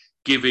was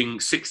giving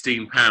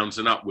 £16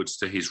 and upwards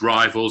to his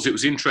rivals. It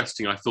was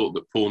interesting. I thought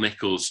that Paul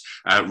Nicholls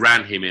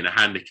ran him in a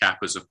handicap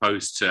as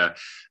opposed to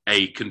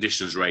a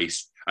conditions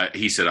race.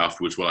 He said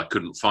afterwards, well, I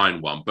couldn't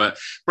find one. But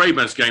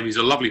Bravemansgame, he's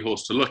a lovely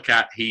horse to look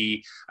at.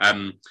 He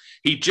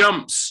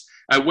jumps.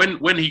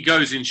 When he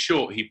goes in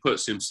short, he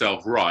puts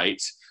himself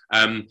right.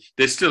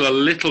 There's still a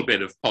little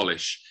bit of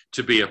polish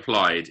to be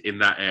applied in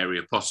that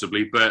area,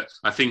 possibly, but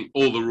I think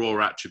all the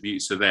raw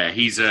attributes are there.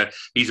 He's a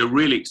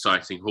really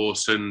exciting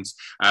horse, and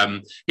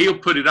he'll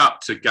put it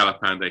up to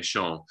Galopin Des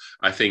Champs,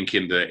 I think,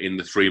 in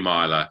the 3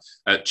 miler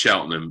at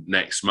Cheltenham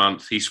next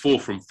month. He's 4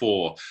 from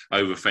 4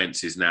 over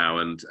fences now,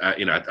 and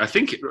I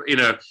think in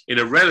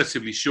a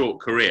relatively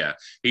short career,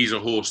 he's a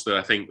horse that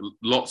I think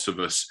lots of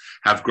us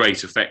have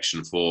great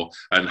affection for,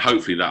 and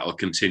hopefully that will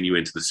continue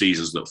into the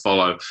seasons that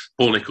follow.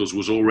 Paul Nicholls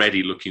was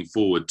already looking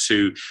forward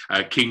to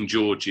King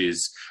George's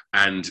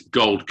and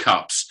Gold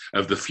Cups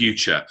of the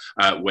future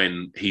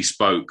when he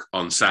spoke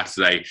on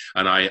Saturday,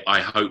 and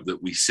I hope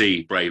that we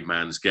see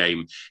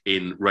Bravemansgame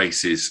in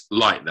races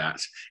like that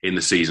in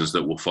the seasons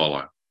that will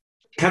follow.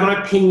 Can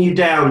I pin you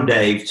down,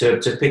 Dave,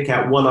 to pick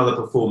out one other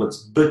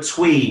performance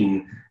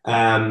between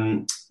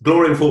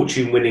Glory and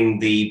Fortune winning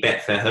the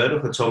Betfair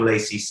Hurdle for Tom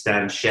Lacey,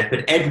 Stan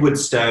Shepherd,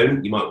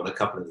 Edwardstone, you might want a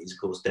couple of these, of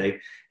course, Dave,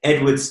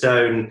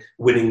 Edwardstone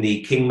winning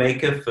the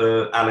Kingmaker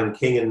for Alan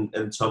King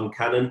and Tom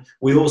Cannon.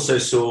 We also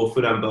saw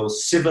Funambule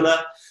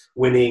Sivola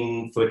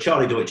winning for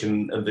Charlie Deutsch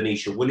and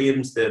Venetia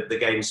Williams, the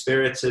Game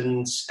Spirit,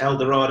 and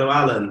Eldorado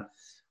Allen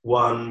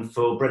won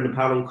for Brendan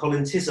Powell and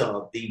Colin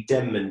Tizard, the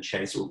Denman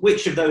Chase.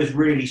 Which of those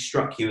really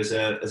struck you as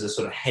a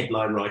sort of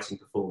headline writing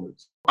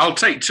performance? I'll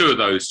take 2 of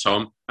those,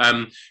 Tom.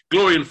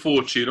 Glory and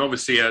Fortune,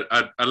 obviously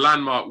a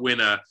landmark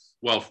winner.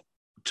 Well,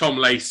 Tom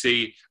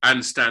Lacey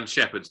and Stan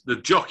Shepherd. The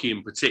jockey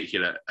in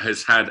particular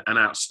has had an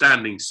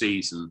outstanding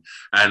season,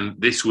 and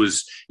this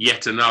was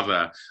yet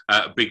another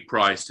big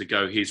prize to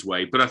go his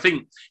way. But I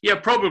think,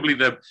 probably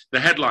the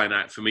headline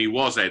act for me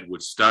was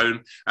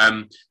Edwardstone.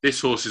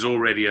 This horse is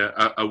already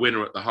a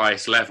winner at the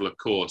highest level, of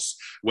course,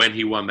 when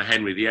he won the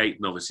Henry VIII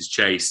Novices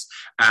Chase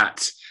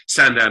at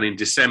Sandown in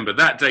December.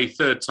 That day,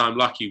 Third Time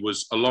Lucky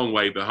was a long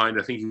way behind.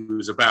 I think he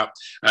was about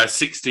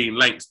 16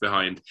 lengths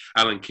behind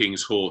Alan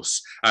King's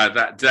horse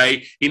that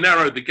day. He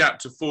narrowed the gap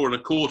to 4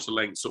 1/4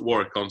 lengths at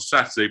Warwick on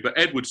Saturday, but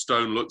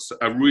Edwardstone looks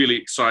a really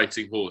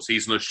exciting horse.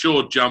 He's an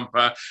assured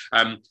jumper.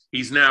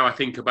 He's now, I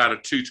think, about a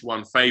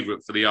 2-1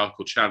 favourite for the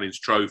Arkle Challenge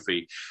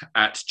Trophy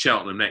at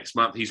Cheltenham next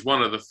month. He's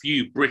one of the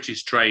few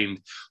British-trained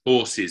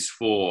horses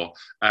for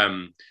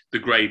the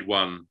Grade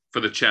 1 for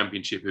the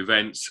championship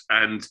events,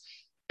 and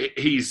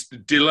he's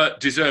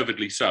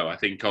deservedly so, I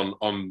think,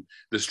 on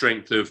the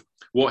strength of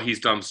what he's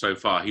done so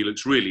far. He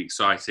looks really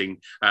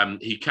exciting.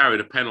 He carried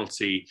a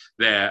penalty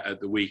there at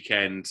the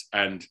weekend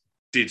and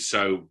did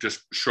so,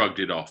 just shrugged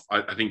it off.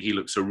 I think he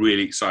looks a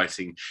really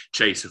exciting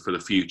chaser for the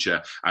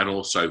future, and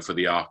also for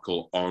the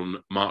Arkle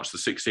on March the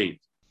 16th.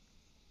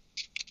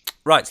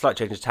 Right, slight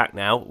change of tack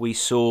now. We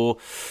saw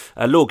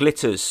Lord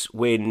Glitters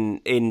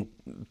win in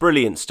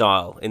brilliant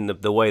style, in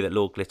the way that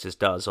Lord Glitters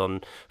does,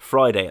 on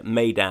Friday at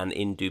Meydan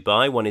in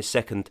Dubai. Won his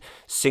second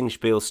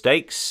Singspiel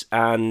Stakes,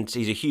 and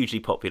he's a hugely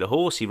popular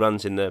horse. He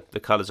runs in the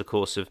colours, of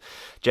course, of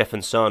Jeff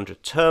and Sandra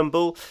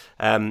Turnbull.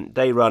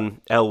 They run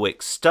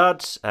Elwick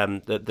Stud,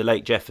 the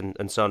late Jeff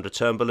and Sandra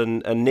Turnbull,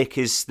 and Nick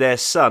is their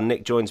son.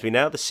 Nick joins me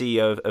now, the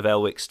CEO of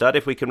Elwick Stud.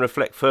 If we can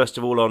reflect first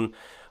of all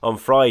on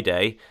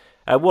Friday,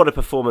 what a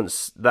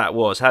performance that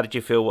was. How did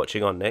you feel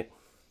watching on, Nick?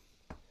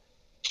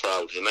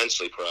 Proud,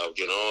 immensely proud.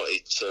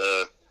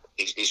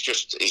 He's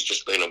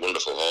just been a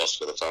wonderful horse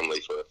for the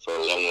family for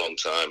a long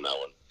time now,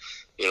 and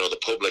the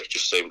public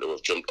just seem to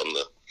have jumped on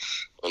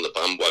the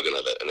bandwagon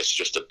of it, and it's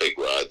just a big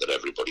ride that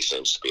everybody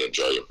seems to be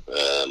enjoying.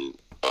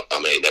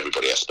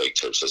 Everybody I speak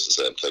to says the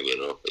same thing.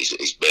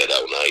 He's made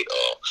out night,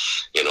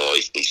 or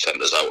he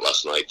sent us out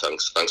last night.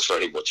 Thanks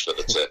very much for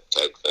the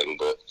tag thing,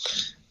 but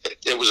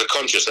it was a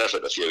conscious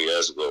effort a few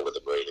years ago with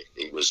him, really.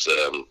 He was,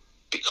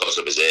 because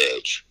of his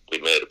age, we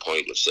made a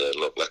point of saying,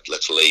 look,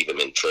 let's leave him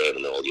in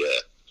training all year.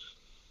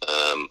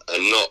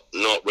 And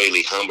not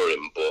really hammer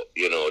him, but,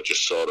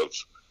 just sort of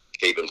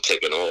keep him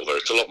ticking over.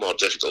 It's a lot more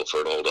difficult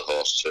for an older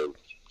horse to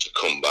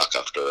come back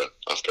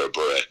after a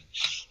break.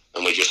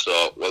 And we just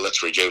thought, well,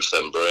 let's reduce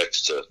them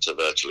breaks to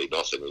virtually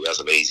nothing. He has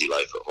an easy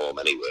life at home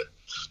anyway.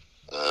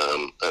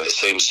 And it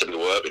seems to be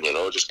working,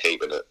 just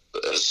keeping it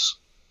as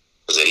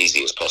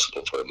easy as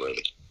possible for him,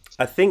 really.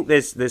 I think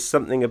there's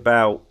something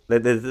about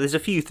there's a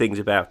few things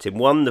about him.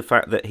 One, the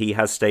fact that he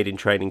has stayed in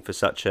training for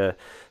such a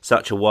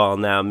while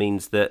now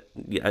means that,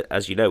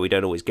 as you know, we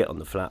don't always get on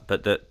the flat,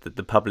 but that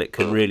the public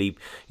can really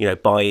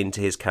buy into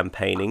his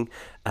campaigning,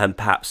 and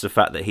perhaps the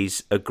fact that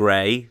he's a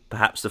grey,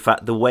 perhaps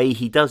the way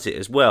he does it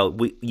as well.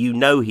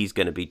 He's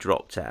going to be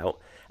dropped out,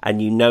 and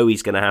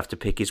he's going to have to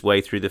pick his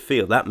way through the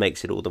field. That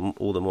makes it all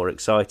the more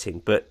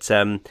exciting. But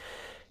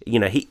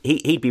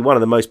he'd be one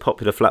of the most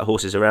popular flat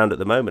horses around at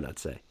the moment, I'd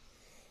say.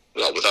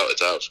 Well, without a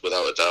doubt,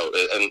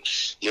 and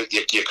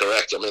you're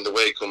correct. I mean, the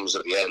way it comes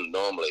at the end,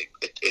 normally,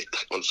 it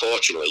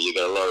unfortunately, you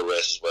get a lot of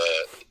races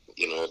where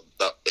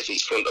that if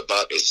he's front to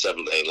back is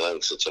 17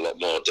 lengths, it's a lot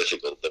more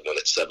difficult than when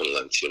it's 7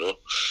 lengths,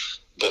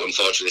 But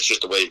unfortunately, it's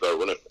just the way you've got to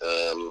run it.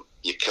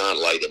 You can't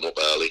light him up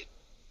early.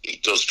 He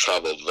does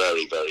travel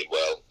very, very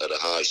well at a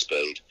high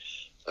speed.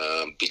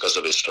 Because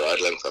of his stride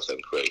length, I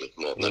think, really,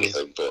 more than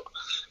anything. But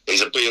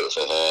he's a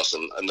beautiful horse,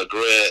 and the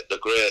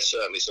grey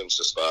certainly seems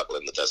to sparkle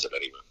in the desert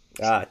anyway.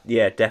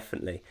 Yeah,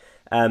 definitely.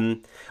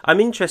 I'm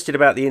interested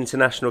about the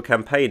international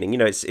campaigning.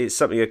 It's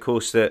something, of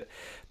course, that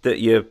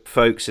your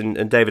folks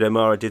and David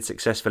O'Mara did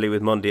successfully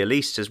with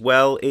Mondialiste as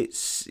well.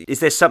 Is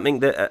there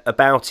something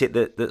about it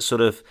that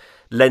sort of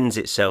lends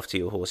itself to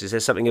your horse? Is there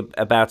something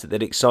about it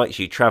that excites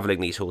you, travelling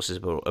these horses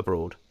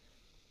abroad?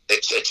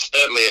 It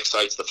certainly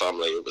excites the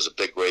family. It was a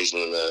big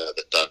reason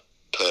that Dad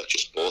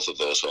purchased both of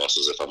those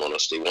horses, if I'm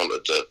honest. He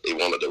wanted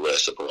to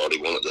race abroad.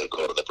 He wanted to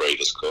go to the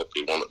Breeders' Cup.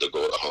 He wanted to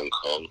go to Hong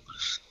Kong.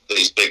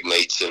 These big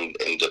meets in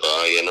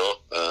Dubai,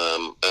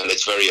 and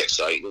it's very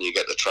exciting. You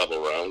get to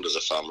travel around as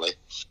a family.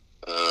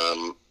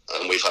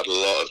 And we've had a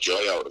lot of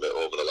joy out of it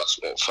over the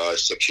last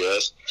 5-6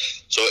 years.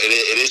 So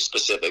it is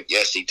specific.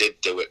 Yes, he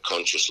did do it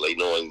consciously,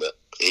 knowing that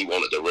he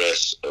wanted to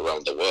race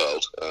around the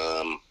world.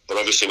 But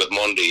obviously with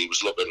Mondi, he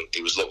was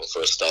looking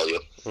for a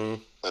stallion,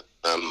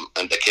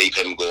 and to keep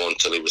him going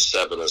till he was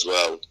 7 as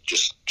well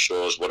just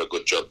shows what a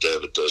good job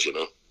David does,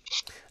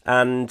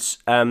 And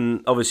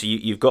obviously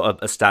you've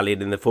got a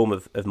stallion in the form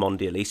of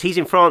Mondialiste. He's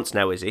in France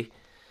now, is he?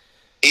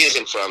 He is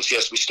in France.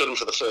 Yes, we stood him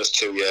for the first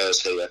 2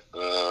 years here.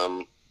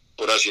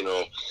 But as you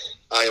know,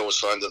 I always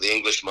find that the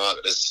English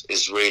market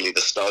is really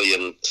the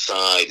stallion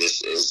side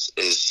is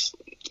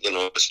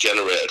it's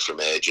generated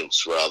from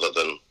agents rather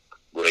than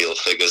real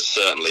figures,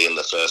 certainly in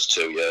the first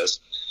 2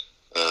 years.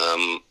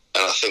 And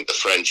I think the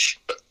French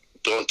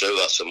don't do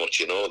that so much,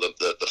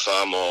 they're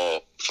far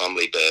more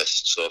family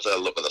based. So if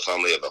they'll look at the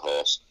family of the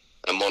horse,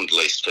 and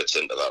Mondialiste fits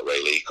into that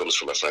really. He comes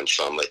from a French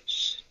family.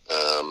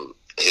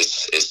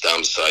 His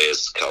dam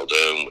sire's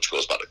Caldoun, which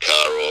goes back to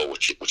Caro,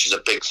 which is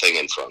a big thing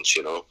in France,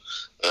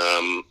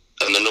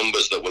 and the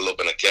numbers that we're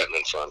looking at getting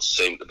in France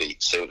seem to be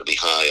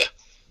higher,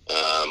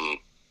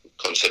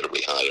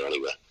 considerably higher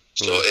anyway.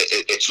 So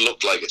it's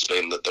looked like it's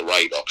been the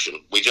right option.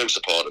 We do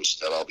support him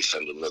still. I'll be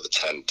sending another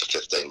 10 to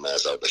 15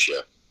 mares out this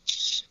year,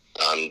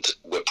 and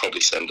we're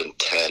probably sending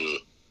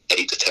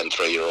 8 to 10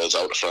 3-year-olds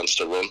out of France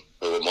to run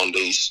who are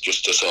Mondis,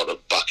 just to sort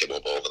of back him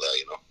up over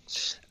there,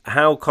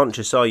 How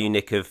conscious are you,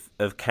 Nick,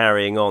 of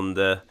carrying on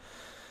the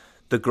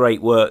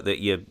great work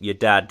that your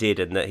dad did,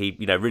 and that he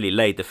really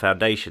laid the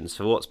foundations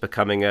for what's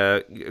becoming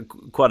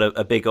quite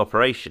a big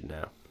operation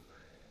now?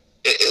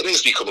 It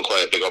is becoming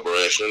quite a big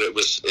operation, and it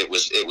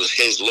was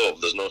his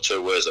love. There's no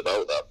two ways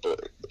about that.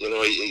 But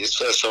his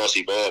first horse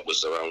he bought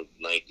was around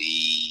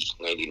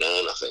 99,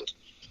 I think,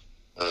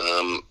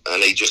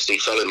 and he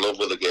fell in love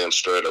with the game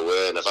straight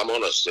away. And if I'm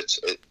honest,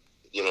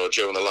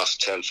 during the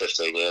last 10,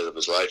 15 years of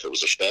his life, it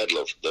was a shared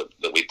love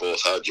that we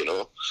both had,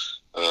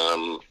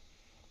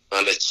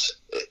 and it's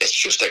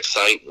just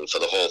exciting for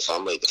the whole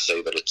family to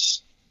see that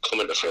it's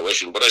coming to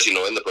fruition. But as you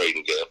know, in the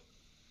breeding game,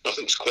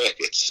 nothing's quick.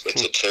 It's a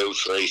 2,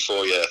 3,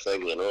 4 year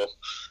thing,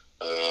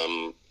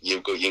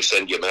 You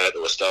send your mare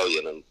to a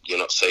stallion, and you're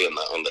not seeing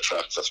that on the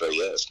track for 3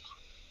 years.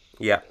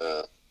 Yeah.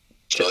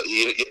 So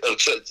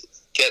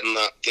getting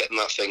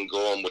that thing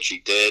going, which he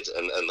did,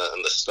 and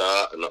the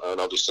start, and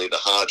obviously the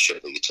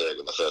hardship that you take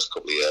in the first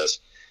couple of years,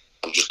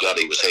 I'm just glad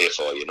he was here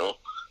for,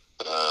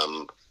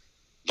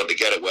 But to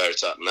get it where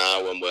it's at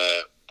now, and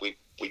where we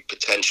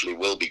potentially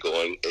will be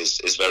going,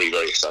 is very,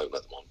 very exciting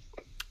at the moment.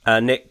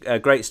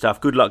 Nick, great stuff.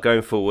 Good luck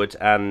going forward,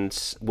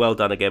 and well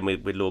done again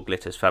with Lord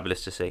Glitters.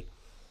 Fabulous to see.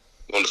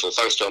 Wonderful.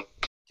 Thanks, Tom.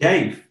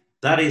 Dave,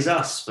 that is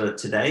us for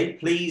today.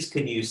 Please,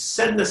 can you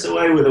send us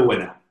away with a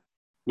winner?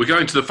 We're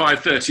going to the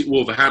 5:30 at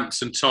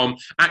Wolverhampton, Tom.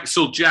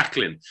 Axel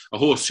Jacqueline, a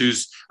horse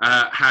who's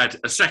had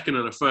a second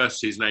and a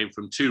first to his name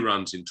from 2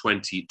 runs in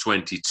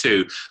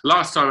 2022.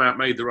 Last time out,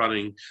 made the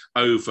running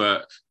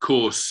over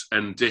course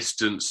and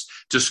distance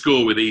to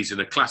score with ease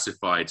in a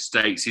classified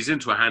stakes. He's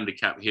into a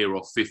handicap here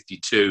of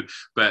 52,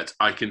 but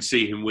I can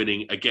see him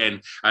winning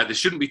again. There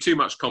shouldn't be too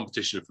much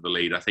competition for the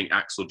lead. I think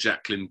Axel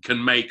Jacqueline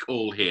can make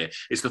all here.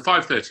 It's the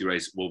 5:30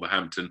 race at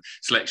Wolverhampton,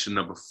 selection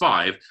number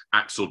 5,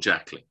 Axel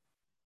Jacqueline.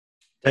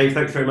 Dave,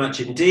 thanks very much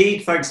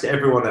indeed. Thanks to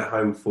everyone at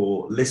home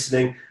for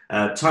listening.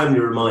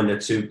 Timely reminder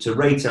to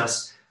rate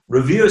us,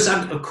 review us,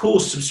 and of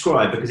course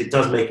subscribe, because it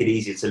does make it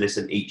easier to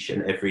listen each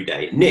and every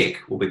day.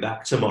 Nick will be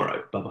back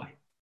tomorrow. Bye-bye.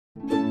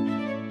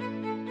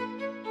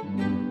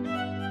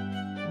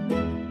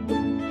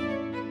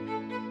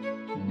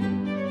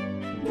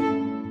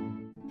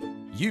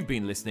 You've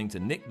been listening to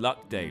Nick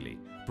Luck Daily,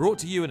 brought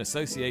to you in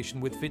association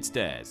with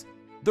FitzDares,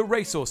 the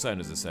Racehorse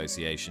Owners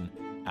Association,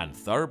 and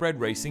Thoroughbred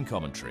Racing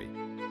Commentary.